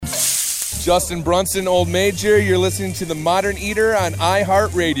Justin Brunson, Old Major. You're listening to The Modern Eater on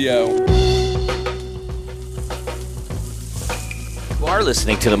iHeartRadio. You are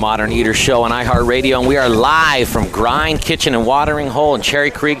listening to the Modern Eater Show on iHeartRadio, and we are live from Grind Kitchen and Watering Hole in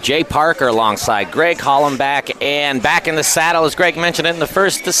Cherry Creek. Jay Parker alongside Greg Hollenbach, and back in the saddle, as Greg mentioned it in the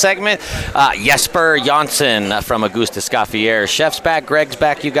first segment, Jesper Janssen from Augusta Scaffier. Chef's back, Greg's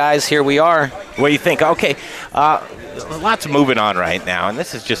back, you guys. Here we are. What do you think? Okay, lots moving on right now, and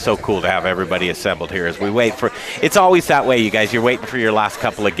this is just so cool to have everybody assembled here as we wait for. It's always that way, you guys. You're waiting for your last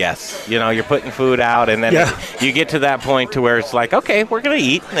couple of guests. You know, you're putting food out, and then you get to that point to where it's like, okay, we're going to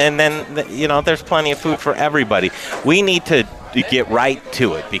eat, and then, you know, there's plenty of food for everybody. We need to get right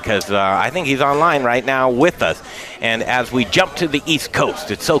to it because I think he's online right now with us. And as we jump to the East Coast,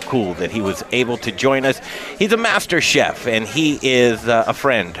 it's so cool that he was able to join us. He's a master chef, and he is a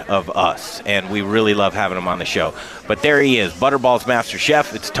friend of us, and we really love having him on the show. But there he is, Butterball's master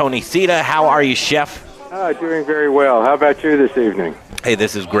chef. It's Tony Seta. How are you, chef? Doing very well. How about you this evening? Hey,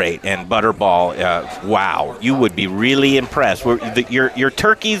 this is great. And Butterball, wow, you would be really impressed. Your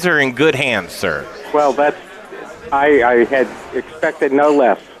turkeys are in good hands, sir. Well, I had expected no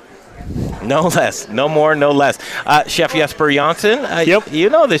less. No less. No more, no less. Chef Jesper Janssen, Yep. You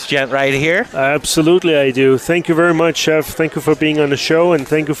know this gent right here. Absolutely, I do. Thank you very much, Chef. Thank you for being on the show, and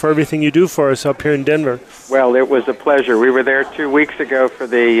thank you for everything you do for us up here in Denver. Well, it was a pleasure. We were there 2 weeks ago for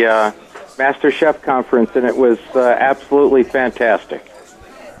the Master Chef Conference, and it was absolutely fantastic.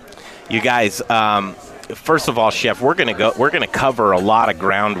 You guys, first of all, Chef, we're gonna cover a lot of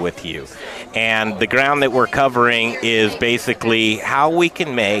ground with you. And the ground that we're covering is basically how we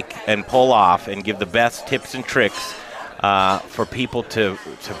can make and pull off and give the best tips and tricks for people to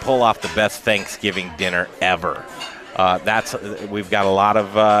pull off the best Thanksgiving dinner ever. We've got a lot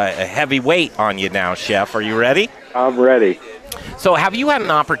of heavy weight on you now, Chef. Are you ready? I'm ready. So have you had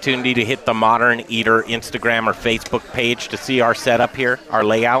an opportunity to hit the Modern Eater Instagram or Facebook page to see our setup here, our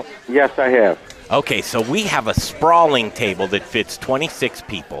layout? Yes, I have. Okay, so we have a sprawling table that fits 26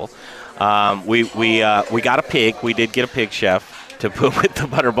 people. We got a pig. We did get a pig, Chef, to put with the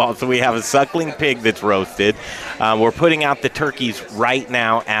Butterball. So we have a suckling pig that's roasted. We're putting out the turkeys right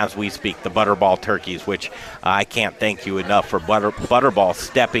now as we speak, the Butterball turkeys, which I can't thank you enough for Butterball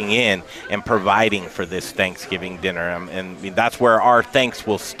stepping in and providing for this Thanksgiving dinner. And that's where our thanks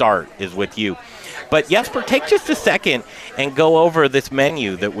will start, is with you. But Jesper, take just a second and go over this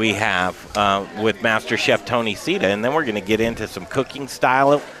menu that we have with Master Chef Tony Seta, and then we're going to get into some cooking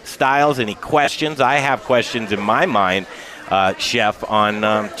styles. Any questions? I have questions in my mind, Chef, on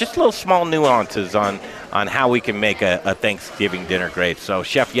just little small nuances on how we can make a Thanksgiving dinner great. So,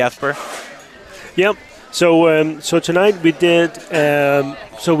 Chef Jesper? Yep. So tonight we did.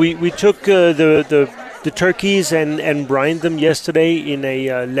 We took the turkeys and brined them yesterday in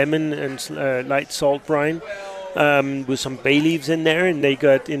a lemon and light salt brine with some bay leaves in there, and they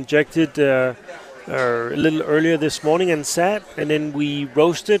got injected a little earlier this morning and sat, and then we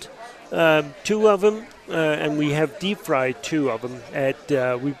roasted 2 of them, and we have deep fried 2 of them at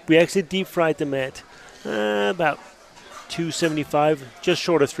we actually deep fried them at about 275, just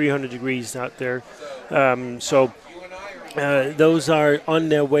short of 300 degrees out there. Those are on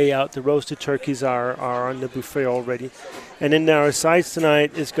their way out. The roasted turkeys are on the buffet already. And then our sides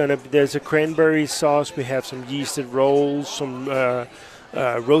tonight is there's a cranberry sauce. We have some yeasted rolls, some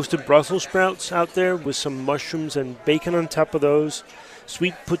roasted Brussels sprouts out there with some mushrooms and bacon on top of those.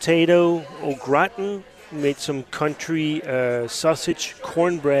 Sweet potato au gratin. We made some country sausage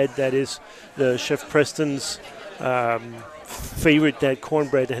cornbread. That is the Chef Preston's favorite, that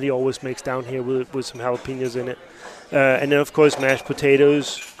cornbread that he always makes down here with some jalapenos in it. And then, of course, mashed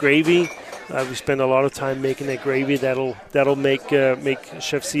potatoes, gravy. We spend a lot of time making that gravy. That'll make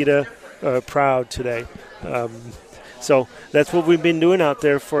Chef Seta proud today. So that's what we've been doing out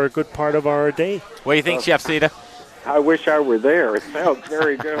there for a good part of our day. What do you think, Chef Seta? I wish I were there. It sounds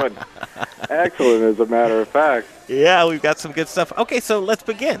very good. Excellent, as a matter of fact. Yeah, we've got some good stuff. Okay, so let's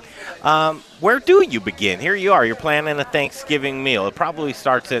begin. Where do you begin? Here you are. You're planning a Thanksgiving meal. It probably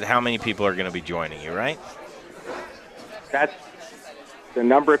starts at how many people are going to be joining you, right? That's the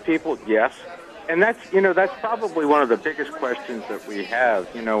number of people, yes. And that's probably one of the biggest questions that we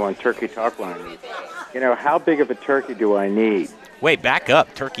have, on Turkey Talk Line. How big of a turkey do I need? Wait, back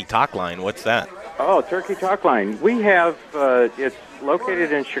up. Turkey Talk Line, what's that? Oh, Turkey Talk Line. We have, it's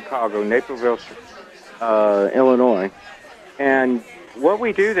located in Chicago, Naperville, Illinois. And what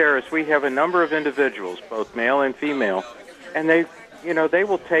we do there is we have a number of individuals, both male and female, and they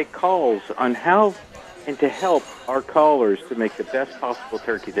will take calls on how and to help our callers to make the best possible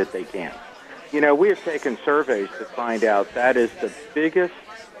turkey that they can. We have taken surveys to find out that is the biggest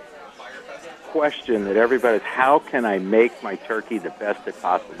question that everybody's, how can I make my turkey the best it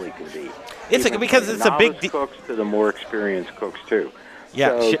possibly can be? Because it's a big cooks to the more experienced cooks too.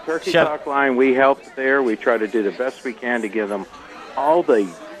 Yeah, so Turkey Talk Line, we help there. We try to do the best we can to give them all the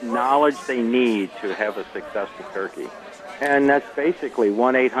knowledge they need to have a successful turkey. And that's basically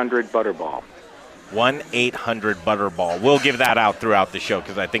 1-800-Butterball. 1-800-Butterball. We'll give that out throughout the show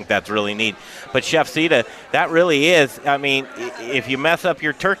because I think that's really neat. But Chef Seta, that really is, I mean, if you mess up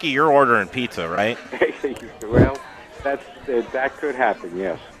your turkey, you're ordering pizza, right? Well, that could happen,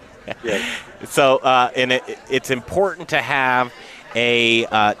 yes. Yes. So, and it's important to have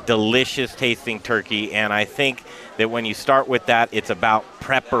a delicious tasting turkey, and I think that when you start with that, it's about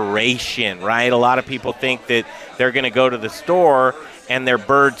preparation, right? A lot of people think that they're going to go to the store and their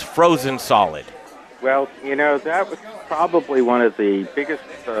bird's frozen solid. Well, that was probably one of the biggest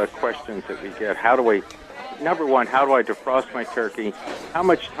questions that we get. Number one, how do I defrost my turkey? How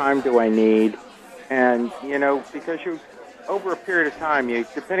much time do I need? And, because over a period of time,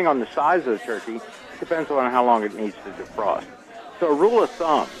 depending on the size of the turkey, it depends on how long it needs to defrost. So a rule of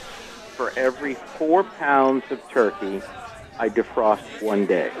thumb, for every 4 pounds of turkey, I defrost 1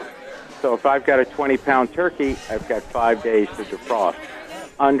 day. So if I've got a 20-pound turkey, I've got 5 days to defrost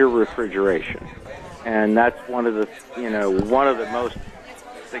under refrigeration. And that's one of the most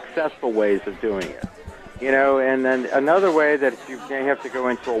successful ways of doing it. And then another way that if you may have to go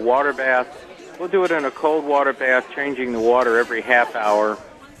into a water bath, we'll do it in a cold water bath, changing the water every half hour,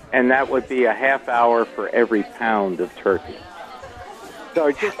 and that would be a half hour for every pound of turkey. So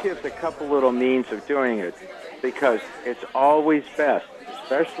it just gives a couple little means of doing it, because it's always best,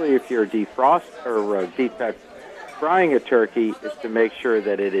 especially if you're deep frying a turkey, is to make sure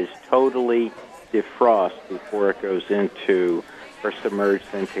that it is totally defrost before it goes into or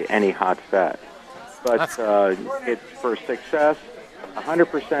submerged into any hot fat. But it's for success.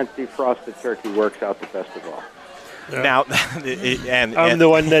 100% defrosted turkey works out the best of all. Yeah. Now, I'm the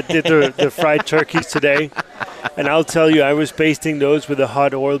one that did the fried turkeys today, and I'll tell you, I was basting those with the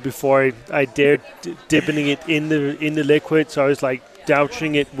hot oil before I dared dipping it in the liquid. So I was like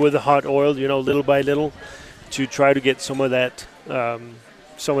dousing it with the hot oil, little by little, to try to get some of that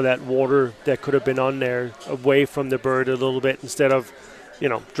water that could have been on there away from the bird a little bit, instead of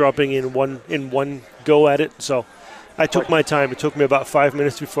dropping in one go at it. So I took my time. It took me about 5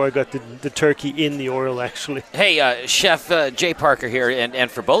 minutes before I got the turkey in the oil, actually. Hey, Chef Jay Parker here,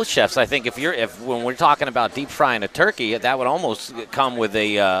 and for both chefs, I think when we're talking about deep frying a turkey, that would almost come with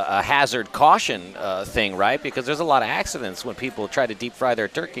a hazard caution thing, right? Because there's a lot of accidents when people try to deep fry their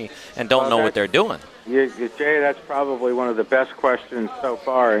turkey and don't know what they're doing. Jay, that's probably one of the best questions so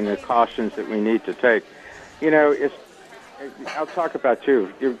far, and the cautions that we need to take. I'll talk about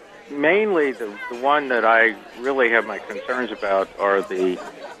two. Mainly, the one that I really have my concerns about are the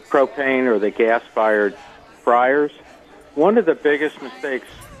propane or the gas-fired fryers. One of the biggest mistakes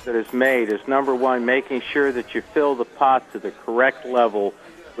that is made is, number one, making sure that you fill the pot to the correct level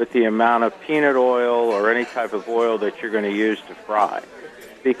with the amount of peanut oil or any type of oil that you're going to use to fry.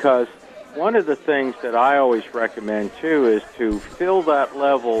 Because one of the things that I always recommend, too, is to fill that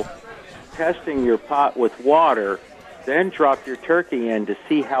level, testing your pot with water, then drop your turkey in to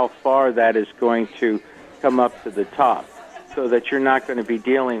see how far that is going to come up to the top, so that you're not going to be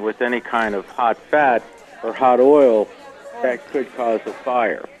dealing with any kind of hot fat or hot oil that could cause a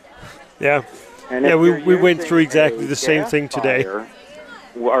fire. Yeah. And we went through exactly the same thing today.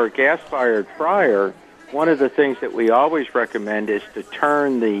 Or a gas-fired fryer, one of the things that we always recommend is to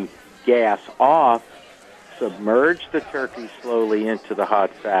turn the gas off, submerge the turkey slowly into the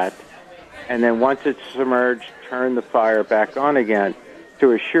hot fat, and then once it's submerged, turn the fire back on again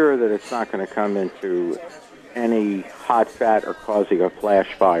to assure that it's not going to come into any hot fat or causing a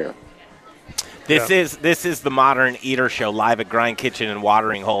flash fire. This is the Modern Eater Show, live at Grind Kitchen and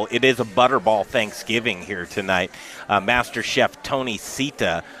Watering Hole. It is a Butterball Thanksgiving here tonight. Master Chef Tony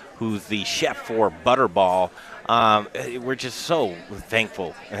Seta, who's the chef for Butterball. We're just so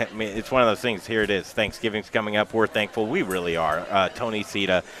thankful. I mean, it's one of those things. Here it is. Thanksgiving's coming up. We're thankful. We really are. Tony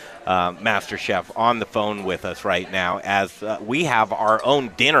Seta, Master Chef, on the phone with us right now as we have our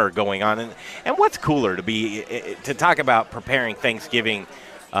own dinner going on. And what's cooler to talk about preparing Thanksgiving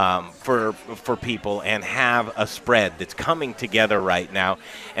for people and have a spread that's coming together right now.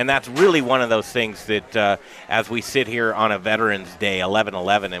 And that's really one of those things that as we sit here on a Veterans Day,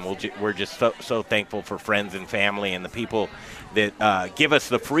 11/11, and we're just so thankful for friends and family and the people that give us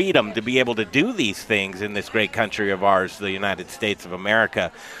the freedom to be able to do these things in this great country of ours, the United States of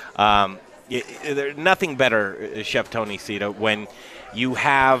America. There's nothing better, Chef Tony Seta, when You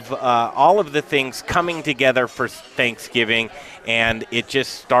have all of the things coming together for Thanksgiving, and it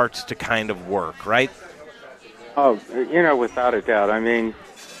just starts to kind of work, right? Oh, without a doubt. I mean,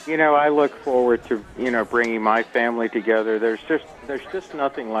 I look forward to, bringing my family together. There's just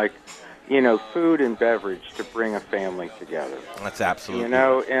nothing like, food and beverage to bring a family together. That's absolutely.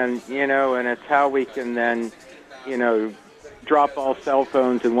 And it's how we can then, drop all cell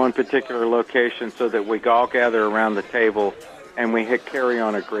phones in one particular location so that we all gather around the table and we carry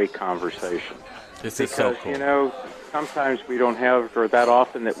on a great conversation. This is so cool. Sometimes we don't have, or that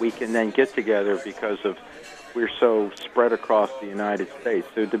often that we can then get together because of we're so spread across the United States.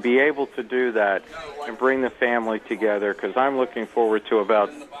 So to be able to do that and bring the family together, because I'm looking forward to about,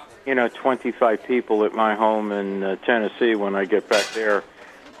 25 people at my home in Tennessee when I get back there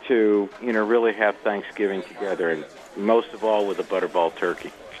to, really have Thanksgiving together, and most of all with a Butterball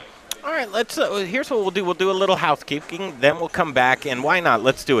turkey. All right, let's. Here's what we'll do. We'll do a little housekeeping, then we'll come back, and why not?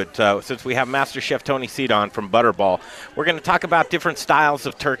 Let's do it. Since we have Master Chef Tony Seta on from Butterball, we're going to talk about different styles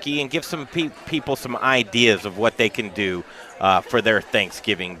of turkey and give some people some ideas of what they can do for their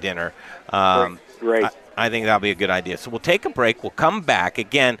Thanksgiving dinner. Great. I think that'll be a good idea. So we'll take a break. We'll come back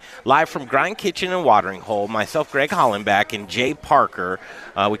again, live from Grind Kitchen and Watering Hole. Myself, Greg Hollenbach, and Jay Parker.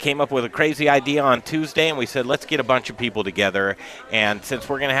 We came up with a crazy idea on Tuesday, and we said, let's get a bunch of people together. And since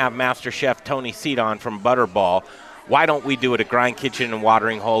we're going to have Master Chef Tony Seta on from Butterball, why don't we do it at Grind Kitchen and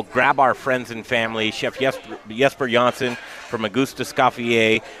Watering Hole? Grab our friends and family. Chef Jesper Janssen from Augusta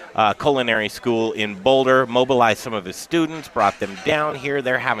Scoffier Culinary School in Boulder mobilized some of his students, brought them down here.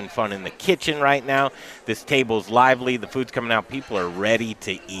 They're having fun in the kitchen right now. This table's lively. The food's coming out. People are ready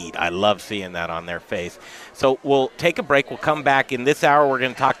to eat. I love seeing that on their face. So we'll take a break. We'll come back. In this hour, we're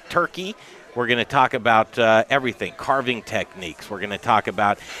going to talk turkey. We're going to talk about everything, carving techniques. We're going to talk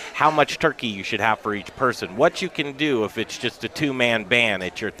about how much turkey you should have for each person, what you can do if it's just a two-man band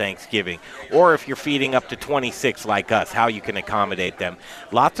at your Thanksgiving, or if you're feeding up to 26 like us, how you can accommodate them.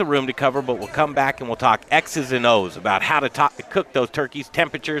 Lots of room to cover, but we'll come back and we'll talk X's and O's about how to cook those turkeys,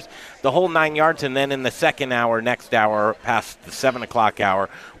 temperatures, the whole 9 yards, and then in the second hour, next hour, past the 7 o'clock hour,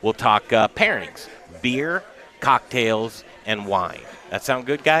 we'll talk pairings, beer, cocktails, and wine. That sound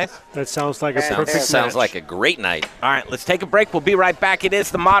good, guys? That sounds like a perfect match. Sounds like a great night. All right, let's take a break. We'll be right back. It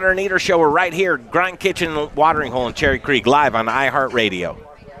is the Modern Eater Show. We're right here, Grind Kitchen Watering Hole in Cherry Creek, live on iHeartRadio.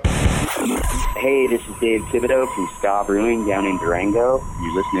 Hey, this is Dave Thibodeau from Ska Brewing down in Durango.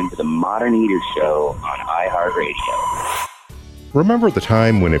 You're listening to the Modern Eater Show on iHeartRadio. Remember the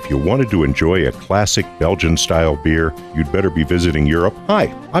time when if you wanted to enjoy a classic Belgian-style beer, you'd better be visiting Europe? Hi,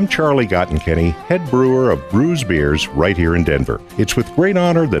 I'm Charlie Gottenkenny, head brewer of Brews Beers right here in Denver. It's with great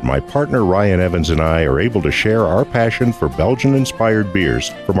honor that my partner Ryan Evans and I are able to share our passion for Belgian-inspired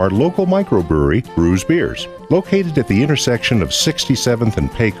beers from our local microbrewery, Brews Beers. Located at the intersection of 67th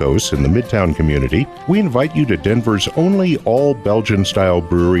and Pecos in the Midtown community, we invite you to Denver's only all-Belgian-style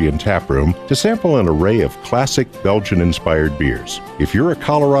brewery and taproom to sample an array of classic Belgian-inspired beers. If you're a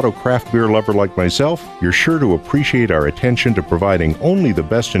Colorado craft beer lover like myself, you're sure to appreciate our attention to providing only the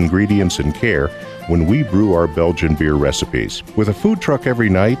best ingredients and care when we brew our Belgian beer recipes. With a food truck every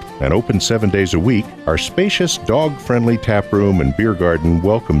night and open 7 days a week, our spacious, dog-friendly taproom and beer garden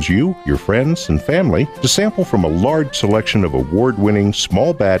welcomes you, your friends, and family to sample from a large selection of award-winning,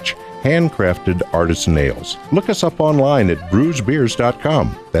 small-batch, handcrafted artisan ales. Look us up online at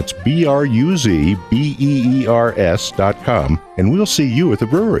brewsbeers.com. That's BRUZBEERS.com, and we'll see you at the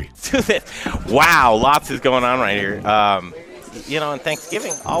brewery. Wow, lots is going on right here. And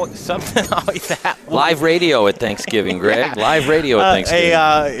Thanksgiving, something always happens. Live radio at Thanksgiving, Greg. Yeah. Live radio at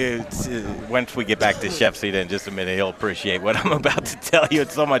Thanksgiving. Once we get back to Chef Seta in just a minute, he'll appreciate what I'm about to tell you.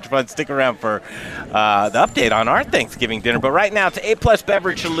 It's so much fun. Stick around for the update on our Thanksgiving dinner. But right now, it's A-Plus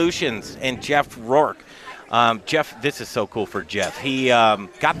Beverage Solutions and Jeff Rourke. Jeff, this is so cool for Jeff. He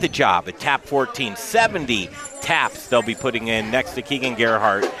got the job at Tap 14, 70 taps they'll be putting in next to Keegan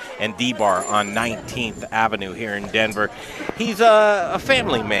Gerhardt and D-Bar on 19th Avenue here in Denver. He's a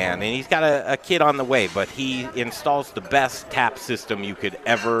family man, and he's got a kid on the way, but he installs the best tap system you could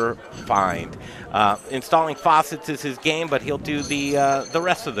ever find. Installing faucets is his game, but he'll do the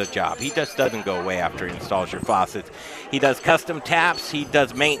rest of the job. He just doesn't go away after he installs your faucets. He does custom taps. He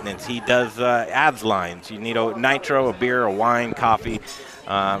does maintenance. He does adds lines. You need a nitro, a beer, a wine, coffee.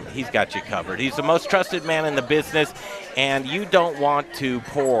 he's got you covered. He's the most trusted man in the business, and you don't want to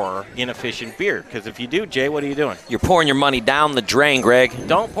pour inefficient beer, because if you do, Jay, what are you doing? You're pouring your money down the drain, Greg.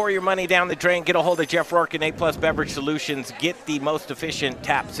 Don't pour your money down the drain. Get a hold of Jeff Rourke and A-Plus Beverage Solutions. Get the most efficient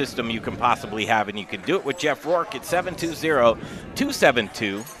tap system you can possibly have, and you can do it with Jeff Rourke at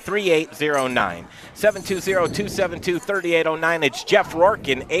 720-272-3809. 720-272-3809. It's Jeff Rourke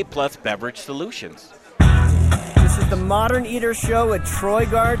and A-Plus Beverage Solutions. This is the Modern Eater Show at Troy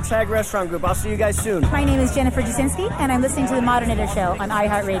Guard Tag Restaurant Group. I'll see you guys soon. My name is Jennifer Jasinski, and I'm listening to the Modern Eater Show on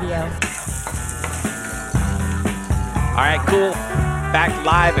iHeartRadio. All right, cool. Back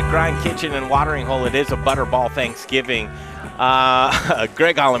live at Grind Kitchen and Watering Hole. It is a Butterball Thanksgiving.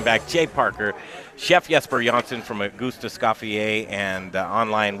 Greg Hollenbach, Jay Parker, Chef Jesper Janssen from Augusta Scoffier, and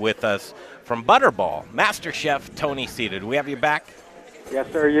online with us from Butterball, Master Chef Tony Seta. Do we have you back? Yes,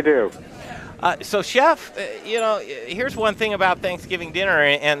 sir, you do. So, Chef, here's one thing about Thanksgiving dinner,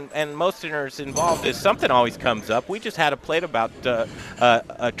 and most dinners involved is something always comes up. We just had a plate a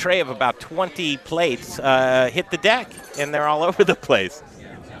tray of about 20 plates hit the deck, and they're all over the place.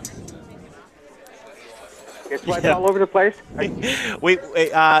 It's like all over the place.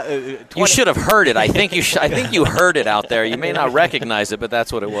 You should have heard it. I think you heard it out there. You may not recognize it, but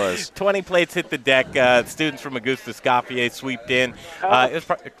that's what it was. 20 plates hit the deck. Students from Augusta Scoffier sweeped in. It was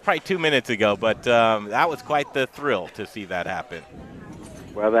probably 2 minutes ago, but that was quite the thrill to see that happen.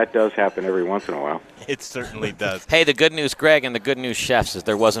 Well, that does happen every once in a while. It certainly does. Hey, the good news, Greg, and the good news, chefs, is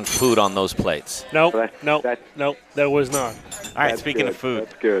there wasn't food on those plates. Nope, there was not. All right, speaking of food.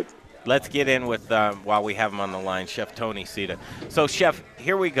 That's good. Let's get in with, while we have him on the line, Chef Tony Seta. So, Chef,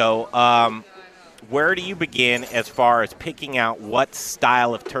 here we go. Where do you begin as far as picking out what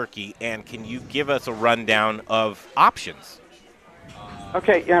style of turkey, and can you give us a rundown of options?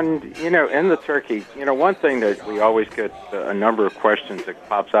 Okay, and, in the turkey, one thing that we always get a number of questions that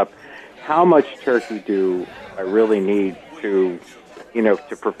pops up, how much turkey do I really need to,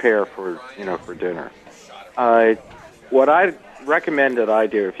 to prepare for dinner? What I recommend that I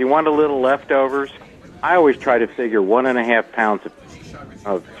do, if you want a little leftovers, I always try to figure 1.5 pounds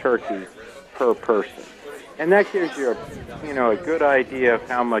of turkey per person, and that gives you a good idea of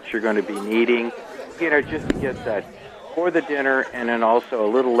how much you're going to be needing, just to get that for the dinner, and then also a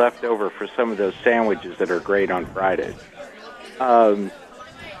little leftover for some of those sandwiches that are great on Fridays. So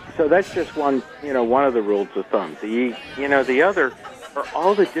that's just one of the rules of thumb. The other are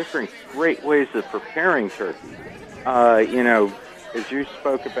all the different great ways of preparing turkey. As you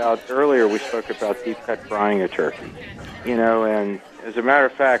spoke about earlier, we spoke about deep cut frying a turkey. And as a matter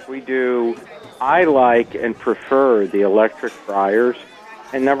of fact, I like and prefer the electric fryers.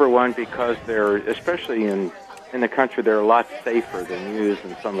 And number one, because they're, especially in the country, they're a lot safer than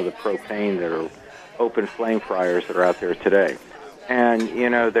using some of the propane that are open flame fryers that are out there today. And,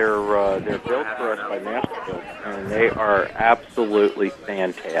 they're built for us by Masterbuilt, and they are absolutely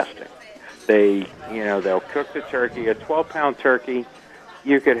fantastic. They'll cook the turkey. A 12-pound turkey,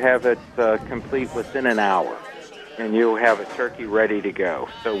 you could have it complete within an hour, and you'll have a turkey ready to go.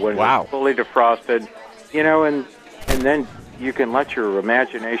 So when it's fully defrosted, and then you can let your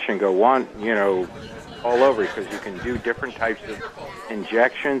imagination go on, all over, because you can do different types of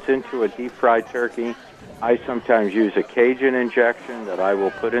injections into a deep-fried turkey. I sometimes use a Cajun injection that I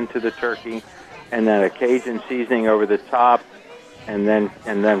will put into the turkey, and then a Cajun seasoning over the top, and then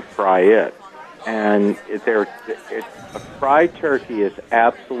fry it. And a fried turkey is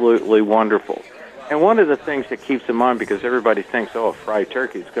absolutely wonderful. And one of the things that keeps them on, because everybody thinks, a fried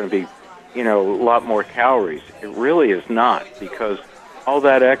turkey is going to be, a lot more calories. It really is not, because all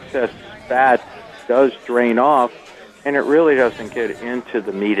that excess fat does drain off, and it really doesn't get into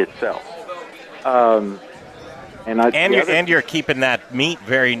the meat itself. And you're keeping that meat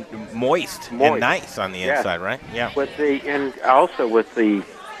very moist and nice on the inside, right? Yeah. And also with the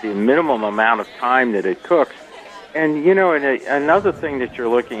minimum amount of time that it cooks. And, another thing that you're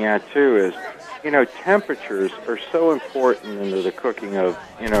looking at, too, is, temperatures are so important in the cooking of,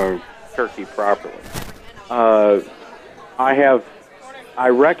 turkey properly. I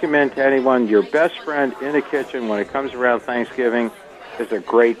recommend to anyone, your best friend in the kitchen when it comes around Thanksgiving is a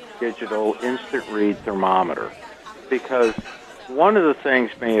great digital instant read thermometer. Because one of the things,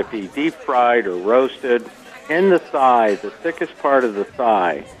 may it be deep fried or roasted, in the thigh, the thickest part of the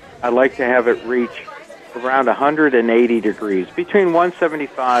thigh, I like to have it reach around 180 degrees, between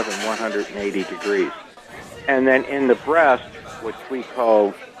 175 and 180 degrees. And then in the breast, which we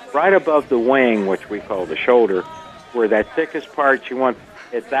call right above the wing, which we call the shoulder, where that thickest part you want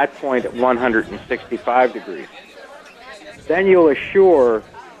at that point at 165 degrees. Then you'll assure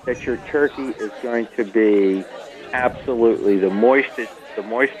that your turkey is going to be absolutely the moistest the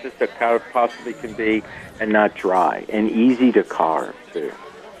moistest that possibly can be, and not dry, and easy to carve too.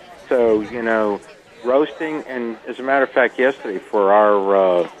 So roasting, and as a matter of fact, yesterday for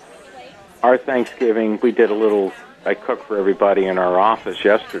our Thanksgiving, we did I cooked for everybody in our office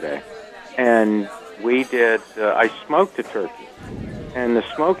yesterday, and we did. I smoked a turkey, and the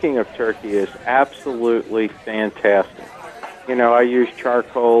smoking of turkey is absolutely fantastic. I use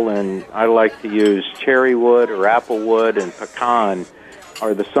charcoal, and I like to use cherry wood or apple wood and pecan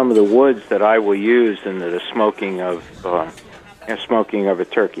are some of the woods that I will use in the smoking of a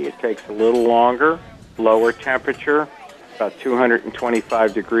turkey. It takes a little longer, lower temperature, about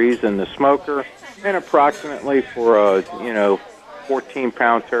 225 degrees in the smoker, and approximately for a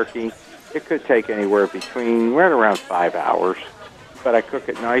 14-pound turkey, it could take anywhere between right around 5 hours. But I cook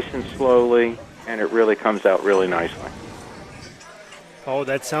it nice and slowly, and it really comes out really nicely. Oh,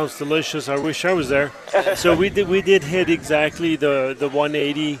 that sounds delicious. I wish I was there. So we did hit exactly the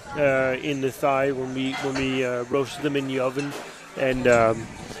 180 in the thigh when we roasted them in the oven, and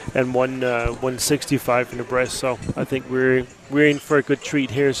 165 in the breast. So I think we're in for a good treat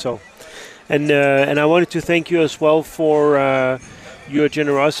here. So, and I wanted to thank you as well for your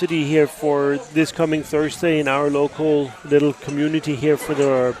generosity here for this coming Thursday in our local little community here for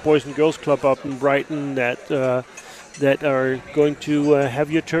the Boys and Girls Club up in Brighton that are going to have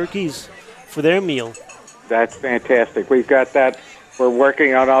your turkeys for their meal. That's fantastic. We've got that. We're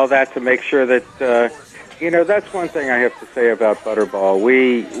working on all that to make sure that, that's one thing I have to say about Butterball.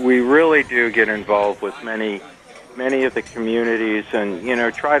 We really do get involved with many of the communities and,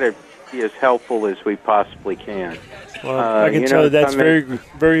 try to be as helpful as we possibly can. Well, I can tell that's very,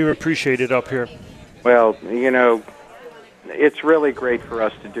 very appreciated up here. Well, it's really great for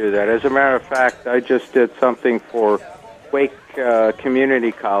us to do that. As a matter of fact, I just did something for Wake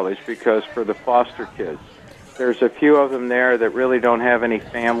Community College because for the foster kids, there's a few of them there that really don't have any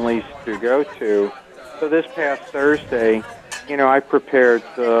families to go to. So this past Thursday, I prepared,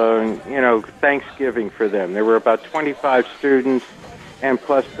 Thanksgiving for them. There were about 25 students and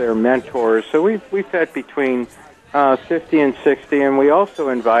plus their mentors. So we fed between 50 and 60, and we also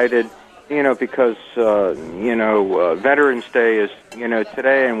invited because, Veterans Day is,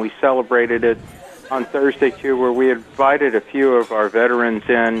 today, and we celebrated it on Thursday, too, where we invited a few of our veterans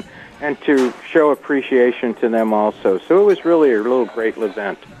in and to show appreciation to them also. So it was really a little great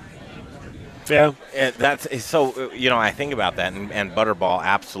event. Yeah. That's so, I think about that, and Butterball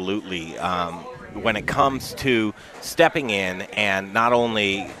absolutely, when it comes to stepping in and not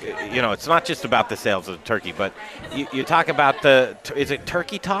only, it's not just about the sales of the turkey, but you talk about is it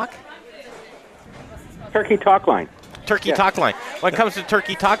Turkey Talk? Turkey Talk Line. Turkey Talk Line. When it comes to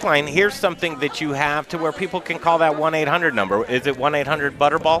Turkey Talk Line, here's something that you have to where people can call that 1-800 number. Is it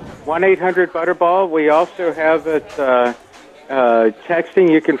 1-800-BUTTERBALL? 1-800-BUTTERBALL. We also have it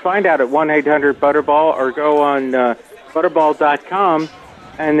texting. You can find out at 1-800-BUTTERBALL or go on butterball.com.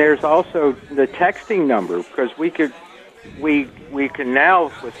 And there's also the texting number because we can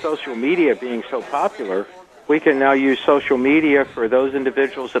now, with social media being so popular, we can now use social media for those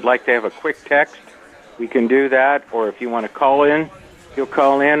individuals that like to have a quick text. We can do that, or if you want to call in, you'll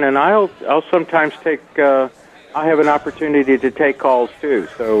call in, and I'll sometimes take. I have an opportunity to take calls too.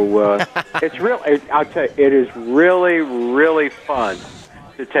 So it's really, I'll tell you, it is really, really fun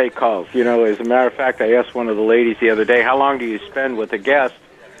to take calls. As a matter of fact, I asked one of the ladies the other day, "How long do you spend with a guest?"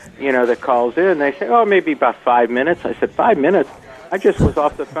 That calls in. They say, "Oh, maybe about 5 minutes." I said, 5 minutes? I just was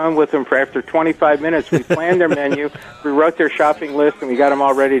off the phone with them for after 25 minutes. We planned their menu, we wrote their shopping list, and we got them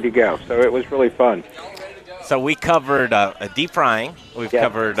all ready to go. So it was really fun. So we covered deep frying. We've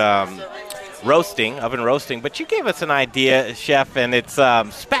covered roasting, oven roasting. But you gave us an idea, Chef, and it's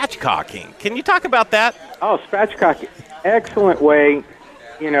spatchcocking. Can you talk about that? Oh, spatchcocking. Excellent way,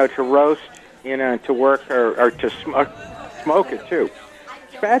 to roast, to work or to smoke it, too.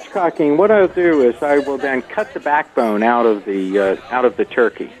 Spatchcocking, what I'll do is I will then cut the backbone out of the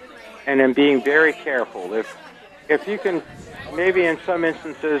turkey, and then being very careful. If you can, maybe in some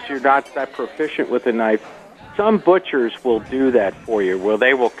instances you're not that proficient with a knife, some butchers will do that for you, where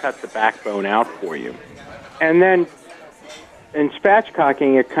they will cut the backbone out for you. And then in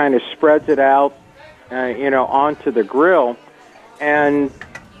spatchcocking, it kind of spreads it out, onto the grill, and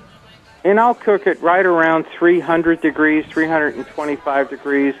I'll cook it right around 300 degrees, 325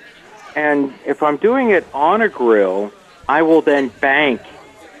 degrees. And if I'm doing it on a grill, I will then bank,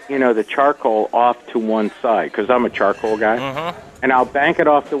 the charcoal off to one side, because I'm a charcoal guy. Mm-hmm. And I'll bank it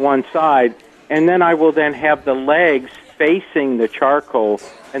off to one side, and then I will then have the legs facing the charcoal,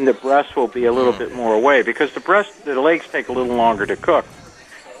 and the breast will be a little bit more away, because the legs take a little longer to cook.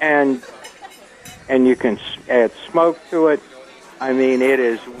 And you can add smoke to it. I mean, it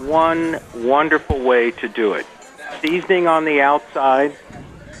is one wonderful way to do it. Seasoning on the outside.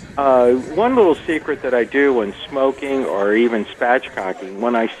 One little secret that I do when smoking or even spatchcocking,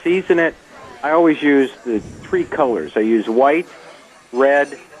 when I season it, I always use the 3 colors. I use white,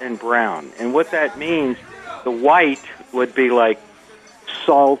 red, and brown. And what that means, the white would be like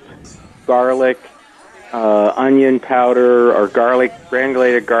salt, garlic, onion powder, or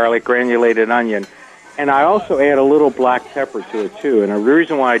granulated onion. And I also add a little black pepper to it, too. And the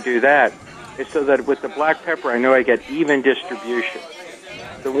reason why I do that is so that with the black pepper, I know I get even distribution.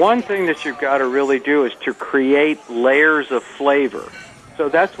 The one thing that you've got to really do is to create layers of flavor. So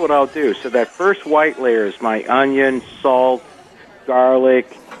that's what I'll do. So that first white layer is my onion, salt,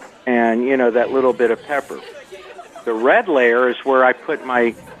 garlic, and, that little bit of pepper. The red layer is where I put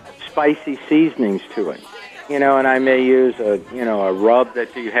my spicy seasonings to it. And I may use a rub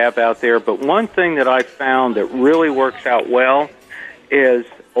that you have out there. But one thing that I found that really works out well is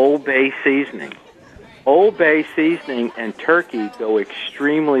Old Bay seasoning. Old Bay seasoning and turkey go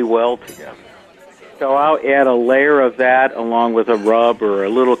extremely well together. So I'll add a layer of that along with a rub or a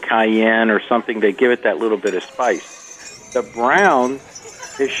little cayenne or something to give it that little bit of spice. The brown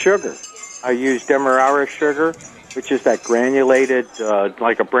is sugar. I use demerara sugar, which is that granulated,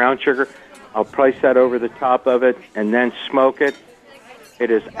 like a brown sugar. I'll place that over the top of it and then smoke it.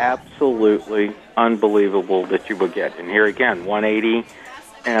 It is absolutely unbelievable that you will get. And here again, 180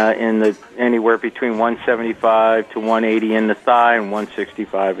 anywhere between 175 to 180 in the thigh and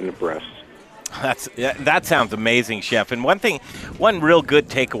 165 in the breast. That sounds amazing, Chef. And one real good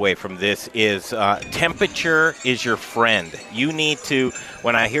takeaway from this is temperature is your friend. You need to,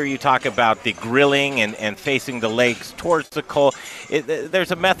 when I hear you talk about the grilling and facing the legs towards the coal,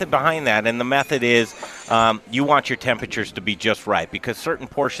 there's a method behind that, and the method is you want your temperatures to be just right because certain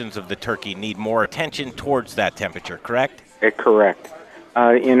portions of the turkey need more attention towards that temperature, correct? Correct.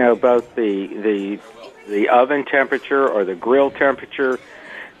 Both the oven temperature or the grill temperature,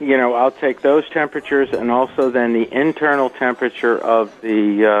 I'll take those temperatures and also then the internal temperature of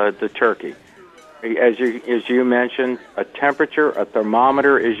the turkey. As you mentioned, a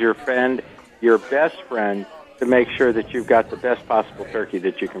thermometer is your friend, your best friend, to make sure that you've got the best possible turkey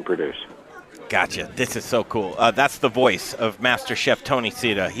that you can produce. Gotcha. This is so cool. That's the voice of Master Chef Tony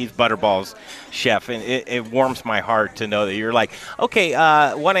Seta. He's Butterball's chef, and it warms my heart to know that you're like, okay,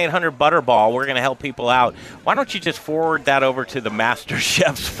 1-800-Butterball, we're going to help people out. Why don't you just forward that over to the Master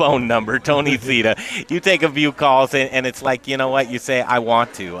Chef's phone number, Tony Seta? You take a few calls, and it's like, you know what? You say, I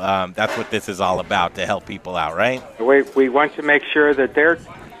want to. That's what this is all about, to help people out, right? We want to make sure that their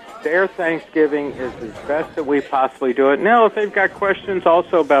Thanksgiving is as best that we possibly do it. Now, if they've got questions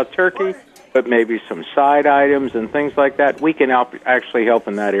also about turkey, but maybe some side items and things like that, we can actually help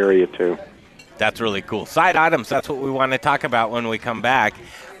in that area too. That's really cool. Side items, that's what we want to talk about when we come back,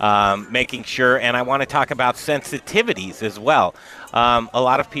 making sure, and I want to talk about sensitivities as well. A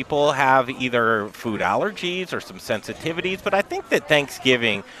lot of people have either food allergies or some sensitivities, but I think that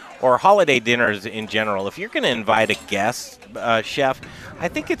Thanksgiving or holiday dinners in general, if you're going to invite a guest, chef, I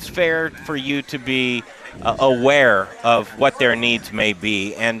think it's fair for you to be aware of what their needs may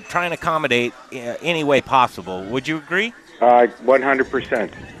be and try and accommodate any way possible. Would you agree?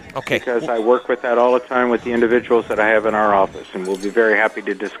 100%. Okay. Because I work with that all the time with the individuals that I have in our office, and we'll be very happy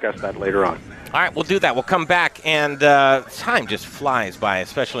to discuss that later on. All right, we'll do that. We'll come back, and time just flies by,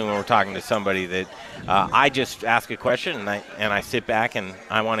 especially when we're talking to somebody that I just ask a question, and I sit back, and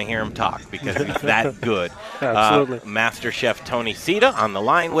I want to hear him talk because he's that good. Absolutely. Master Chef Tony Seta on the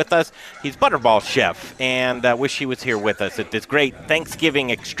line with us. He's Butterball Chef, and wish he was here with us at this great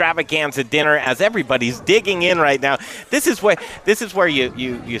Thanksgiving extravaganza dinner as everybody's digging in right now. This is where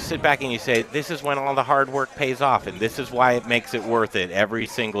you sit back and you say, this is when all the hard work pays off, and this is why it makes it worth it every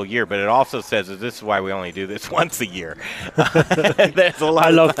single year. But it also says that this is why we only do this once a year. There's a lot. I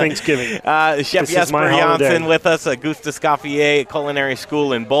love Thanksgiving. Chef Jesper Janssen with us, Augusta Scoffier Culinary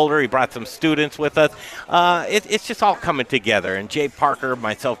School in Boulder. He brought some students with us. It's just all coming together. And Jay Parker,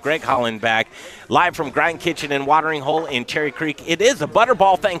 myself, Greg Hollenbach, live from Grind Kitchen and Watering Hole in Cherry Creek. It is a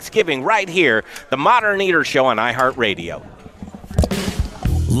Butterball Thanksgiving right here, the Modern Eater Show on iHeartRadio.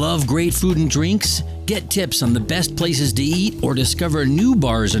 Love great food and drinks? Get tips on the best places to eat or discover new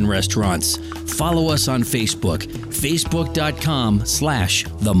bars and restaurants. Follow us on Facebook,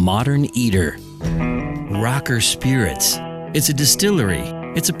 facebook.com/The Modern Eater. Rocker Spirits. It's a distillery.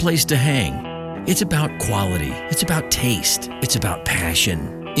 It's a place to hang. It's about quality. It's about taste. It's about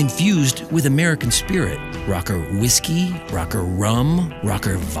passion. Infused with American spirit. Rocker whiskey, rocker rum,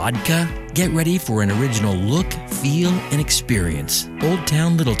 rocker vodka. Get ready for an original look, feel, and experience. Old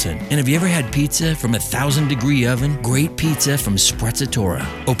Town Littleton. And have you ever had pizza from a 1,000-degree oven? Great pizza from Sprezzatura.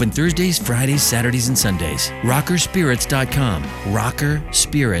 Open Thursdays, Fridays, Saturdays, and Sundays. Rockerspirits.com.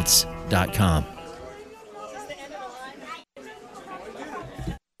 Rockerspirits.com.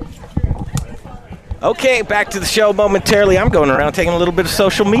 Okay, back to the show momentarily. I'm going around taking a little bit of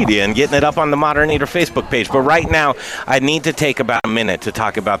social media and getting it up on the Modern Eater Facebook page. But right now, I need to take about a minute to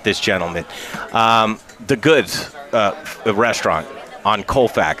talk about this gentleman. The Goods restaurant on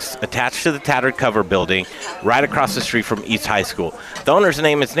Colfax, attached to the Tattered Cover building, right across the street from East High School. The owner's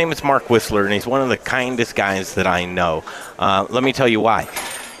name is Mark Whistler, and he's one of the kindest guys that I know. Let me tell you why.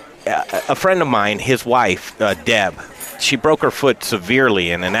 A friend of mine, his wife, Deb, she broke her foot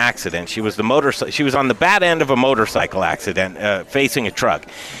severely in an accident. She was on the bad end of a motorcycle accident facing a truck,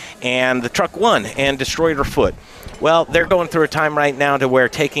 and the truck won and destroyed her foot. Well, they're going through a time right now to where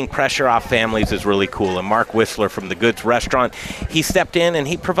taking pressure off families is really cool. And Mark Whistler from the Goods restaurant, he stepped in and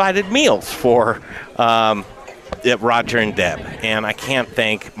he provided meals for Roger and Deb. And I can't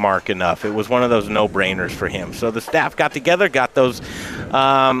thank Mark enough. It was one of those no-brainers for him. So the staff got together, got those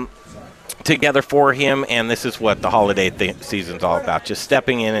together for him, and this is what the holiday season's all about, just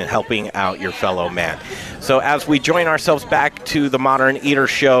stepping in and helping out your fellow man. So as we join ourselves back to the Modern Eater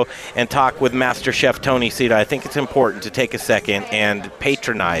Show and talk with Master Chef Tony Seta, I think it's important to take a second and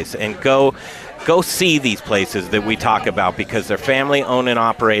patronize and go see these places that we talk about, because they're family owned and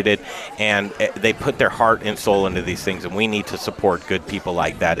operated, and they put their heart and soul into these things, and we need to support good people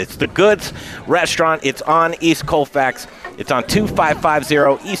like that. It's the Goods restaurant. It's on East Colfax. It's on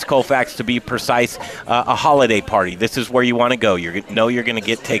 2550 East Colfax, to be precise. A holiday party. This is where you want to go. You know you're going to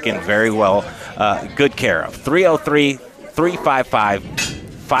get taken very well, good care of.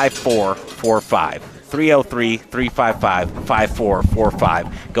 303-355-5445.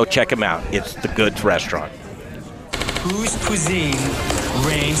 303-355-5445. Go check them out. It's the Goods restaurant. Whose cuisine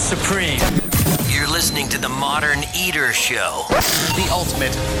reigns supreme? You're listening to the Modern Eater Show, The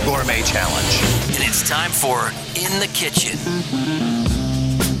ultimate gourmet challenge. and it's time for In the Kitchen.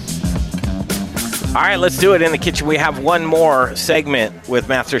 All right, let's do it in the kitchen. We have one more segment with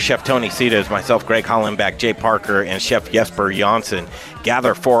Master Chef Tony Seta, as myself, Greg Hollenbach, Jay Parker, and Chef Jesper Janssen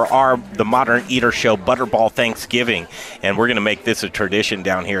gather for the Modern Eater Show Butterball Thanksgiving. And we're going to make this a tradition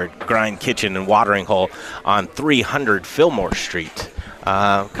down here at Grind Kitchen and Watering Hole on 300 Fillmore Street.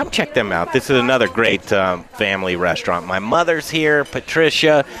 Come check them out. This is another great family restaurant. My mother's here,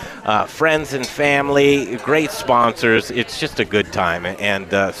 Patricia, friends and family, great sponsors. It's just a good time,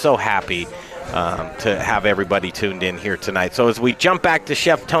 and so happy to have everybody tuned in here tonight. So as we jump back to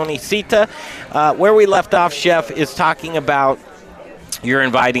Chef Tony Seta, where we left off, Chef, is talking about you're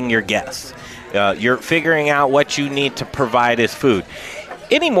inviting your guests. You're figuring out what you need to provide as food.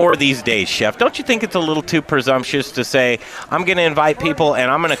 Any more these days, Chef, don't you think it's a little too presumptuous to say, I'm going to invite people and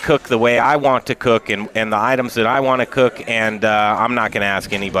I'm going to cook the way I want to cook and the items that I want to cook, and I'm not going to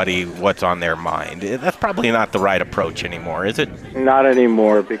ask anybody what's on their mind? That's probably not the right approach anymore, is it? Not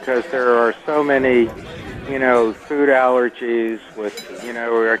anymore, because there are so many, food allergies with,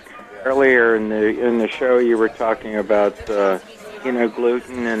 earlier in the show you were talking about,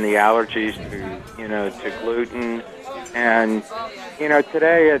 gluten and the allergies to gluten. And,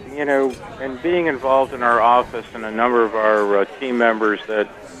 today, and being involved in our office and a number of our team members that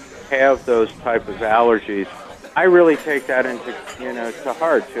have those type of allergies, I really take that into, to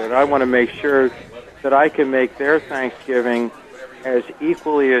heart. And I want to make sure that I can make their Thanksgiving as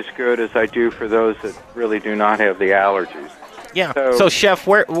equally as good as I do for those that really do not have the allergies. Yeah. So, Chef,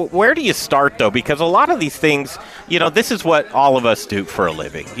 where do you start, though? Because a lot of these things, this is what all of us do for a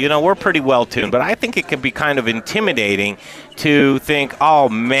living. We're pretty well-tuned, but I think it can be kind of intimidating to think, oh,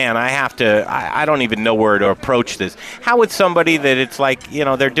 man, I don't even know where to approach this. How would somebody that it's like,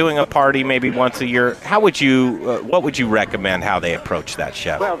 they're doing a party maybe once a year, what would you recommend how they approach that,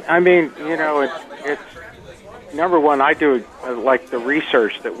 Chef? Well, I mean, it's number one, I do like the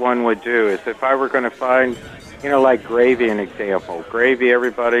research that one would do is if I were going to find, like gravy, an example. Gravy,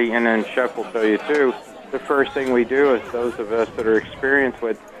 everybody, and then Chef will tell you too, the first thing we do is those of us that are experienced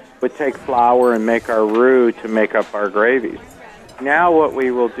would take flour and make our roux to make up our gravies. Now what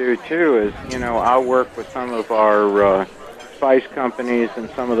we will do too is, I'll work with some of our spice companies and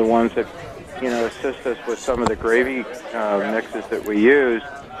some of the ones that, assist us with some of the gravy mixes that we use,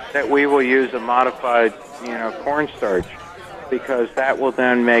 that we will use a modified, cornstarch, because that will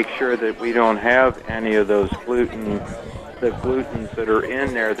then make sure that we don't have any of those glutens that are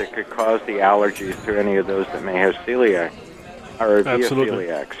in there that could cause the allergies to any of those that may have celiac or be a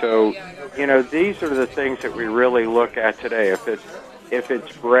celiac. So, these are the things that we really look at today. If it's, If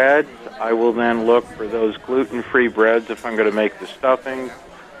it's breads, I will then look for those gluten-free breads if I'm going to make the stuffing,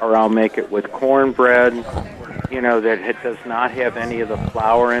 or I'll make it with cornbread, that it does not have any of the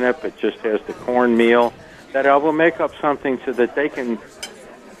flour in it, but just has the cornmeal. That I will make up something so that they can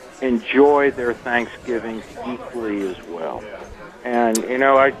enjoy their Thanksgiving equally as well. And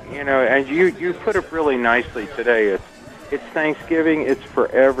and you put it really nicely today. It's Thanksgiving. It's for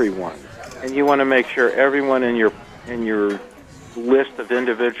everyone, and you want to make sure everyone in your list of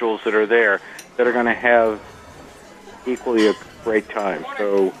individuals that are there that are going to have equally a great time.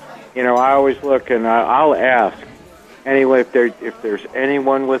 So, I always look and I'll ask anyway if there's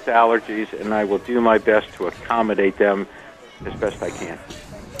anyone with allergies, and I will do my best to accommodate them as best I can.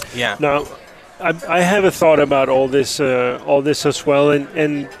 Yeah. Now, I have a thought about all this as well,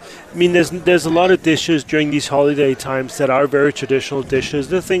 and I mean, there's a lot of dishes during these holiday times that are very traditional dishes,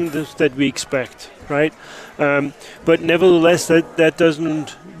 the things that we expect, right? But nevertheless, that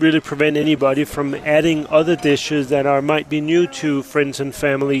doesn't really prevent anybody from adding other dishes that might be new to friends and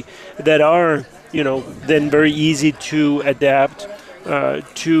family that are, then very easy to adapt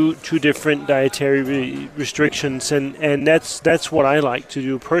to different dietary restrictions, and that's what I like to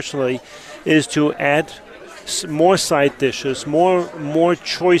do personally, is to add more side dishes, more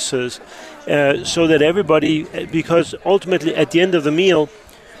choices, so that everybody, because ultimately at the end of the meal,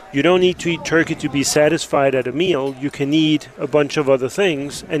 you don't need to eat turkey to be satisfied at a meal. You can eat a bunch of other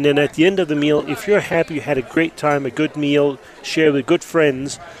things, and then at the end of the meal, if you're happy, you had a great time, a good meal, shared with good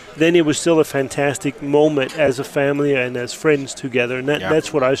friends, then it was still a fantastic moment as a family and as friends together, and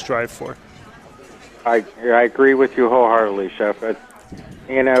that's what I strive for. I agree with you wholeheartedly, Chef.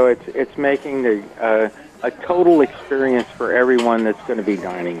 It's making a total experience for everyone that's going to be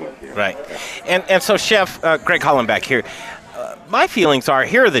dining with you. Right. And so, Chef Greg Hollenbeck here, my feelings are,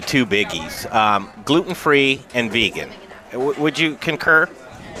 here are the two biggies, gluten-free and vegan. Would you concur?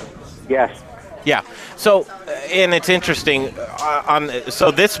 Yes. Yeah. So, and it's interesting,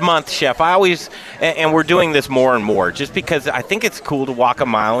 so this month, Chef, I always, and we're doing this more and more, just because I think it's cool to walk a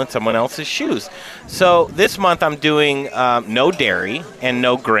mile in someone else's shoes. So this month I'm doing no dairy and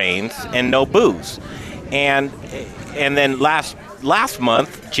no grains and no booze. And then last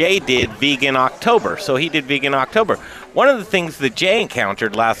month, Jay did Vegan October. So he did Vegan October. One of the things that Jay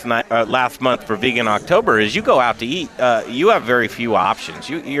encountered last month for Vegan October is you go out to eat, you have very few options.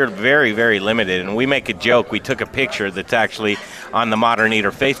 You're very, very limited. And we make a joke. We took a picture that's actually on the Modern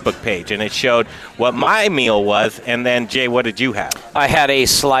Eater Facebook page, and it showed what my meal was. And then, Jay, what did you have? I had a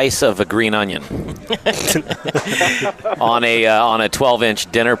slice of a green onion on a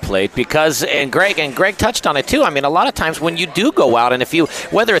 12-inch dinner plate, because and Greg touched on it too. I mean, a lot of times when you do go out, and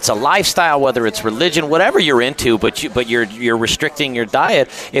whether it's a lifestyle, whether it's religion, whatever you're into, but you're restricting your diet,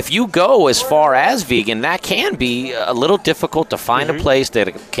 if you go as far as vegan, that can be a little difficult to find a place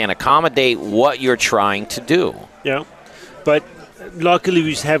that can accommodate what you're trying to do. Yeah, but luckily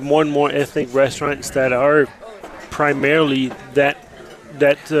we have more and more ethnic restaurants that are primarily that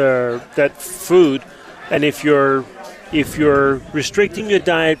food, and if you're restricting your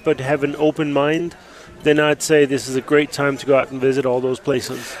diet but have an open mind, then I'd say this is a great time to go out and visit all those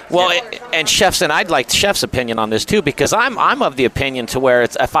places. Well, and Chef's, and I'd like Chef's opinion on this too, because I'm of the opinion to where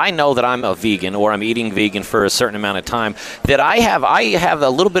it's, if I know that I'm a vegan or I'm eating vegan for a certain amount of time, that I have a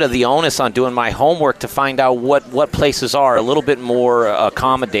little bit of the onus on doing my homework to find out what places are a little bit more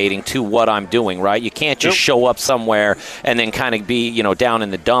accommodating to what I'm doing, right? You can't just show up somewhere and then kind of be, down in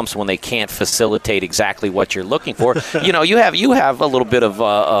the dumps when they can't facilitate exactly what you're looking for. You have a little bit of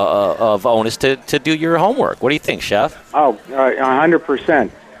onus to do your homework. What do you think, Chef?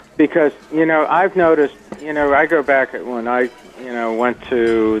 100%. Because, I've noticed, I go back when I, went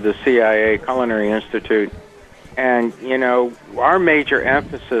to the CIA Culinary Institute, and, our major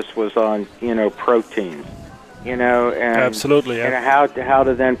emphasis was on, proteins, and absolutely, and how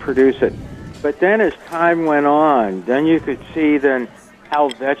to then produce it. But then as time went on, then you could see then how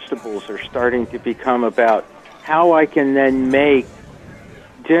vegetables are starting to become about how I can then make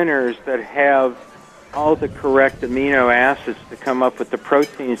dinners that have all the correct amino acids to come up with the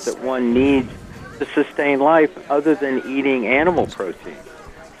proteins that one needs to sustain life, other than eating animal protein.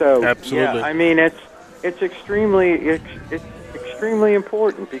 So, absolutely. Yeah, I mean, it's extremely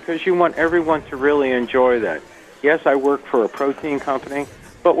important, because you want everyone to really enjoy that. Yes, I work for a protein company,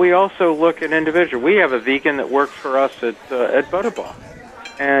 but we also look at individuals. We have a vegan that works for us at Butterball,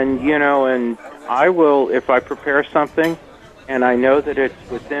 and and I will, if I prepare something, and I know that it's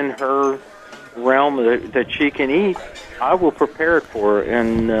within her realm that she can eat, I will prepare it for her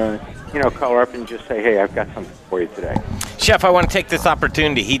and call her up and just say, hey, I've got something for you today. Chef, I want to take this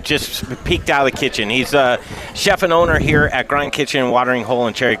opportunity. He just peeked out of the kitchen. He's a chef and owner here at Grind Kitchen and Watering Hole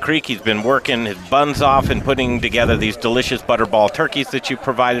in Cherry Creek. He's been working his buns off and putting together these delicious Butterball turkeys that you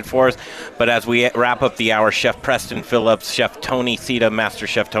provided for us. But as we wrap up the hour, Chef Preston Phillips, Chef Tony Seta, Master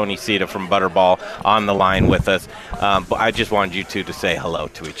Chef Tony Seta from Butterball on the line with us. But I just wanted you two to say hello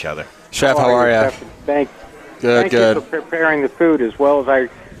to each other. Chef, how are you? Thank Good. you for preparing the food as well as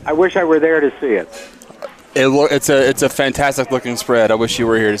I wish I were there to see it. It's a fantastic looking spread. I wish you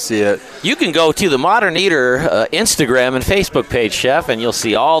were here to see it. You can go to the Modern Eater Instagram and Facebook page, Chef, and you'll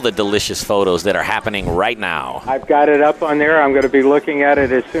see all the delicious photos that are happening right now. I've got it up on there. I'm going to be looking at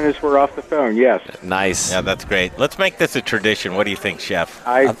it as soon as we're off the phone. Yes. Nice. Yeah, that's great. Let's make this a tradition. What do you think, Chef?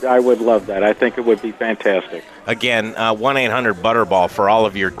 I would love that. I think it would be fantastic. Again, 1-800-Butterball for all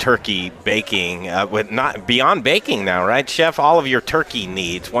of your turkey baking. Not beyond baking now, right, Chef? All of your turkey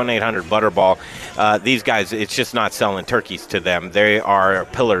needs. 1-800-Butterball. These guys, it's just not selling turkeys to them. They are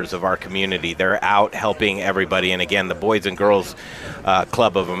pillars of our community. They're out helping everybody. And again, the Boys and Girls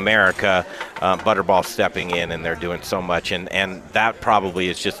Club of America, Butterball stepping in, and they're doing so much. And that probably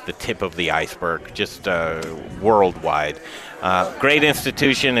is just the tip of the iceberg, just worldwide. Great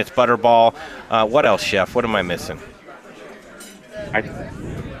institution. It's Butterball. What else, Chef? What am I missing?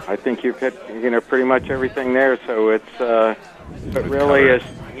 I think you've hit pretty much everything there. So it's but really is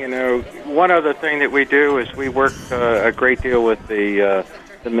one other thing that we do is we work a great deal with the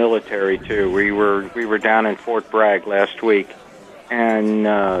military too. We were down in Fort Bragg last week, and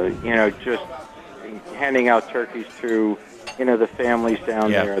just handing out turkeys to the families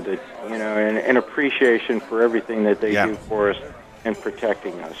down there that and appreciation for everything that they do for us and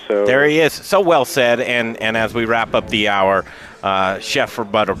protecting us. So there he is. So well said. And as we wrap up the hour, Chef for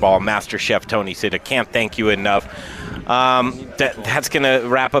Butterball, Master Chef Tony Seta, can't thank you enough. That's going to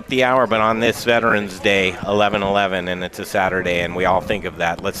wrap up the hour, but on this Veterans Day, 11/11, and it's a Saturday, and we all think of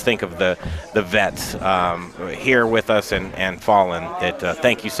that. Let's think of the vets here with us and fallen.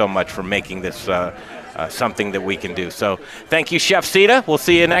 Thank you so much for making this something that we can do. So thank you, Chef Seta. We'll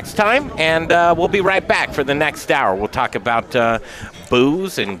see you next time, and we'll be right back for the next hour. We'll talk about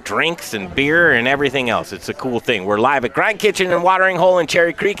booze and drinks and beer and everything else. It's a cool thing. We're live at Grind Kitchen and Watering Hole in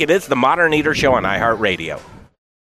Cherry Creek. It is the Modern Eater Show on iHeartRadio.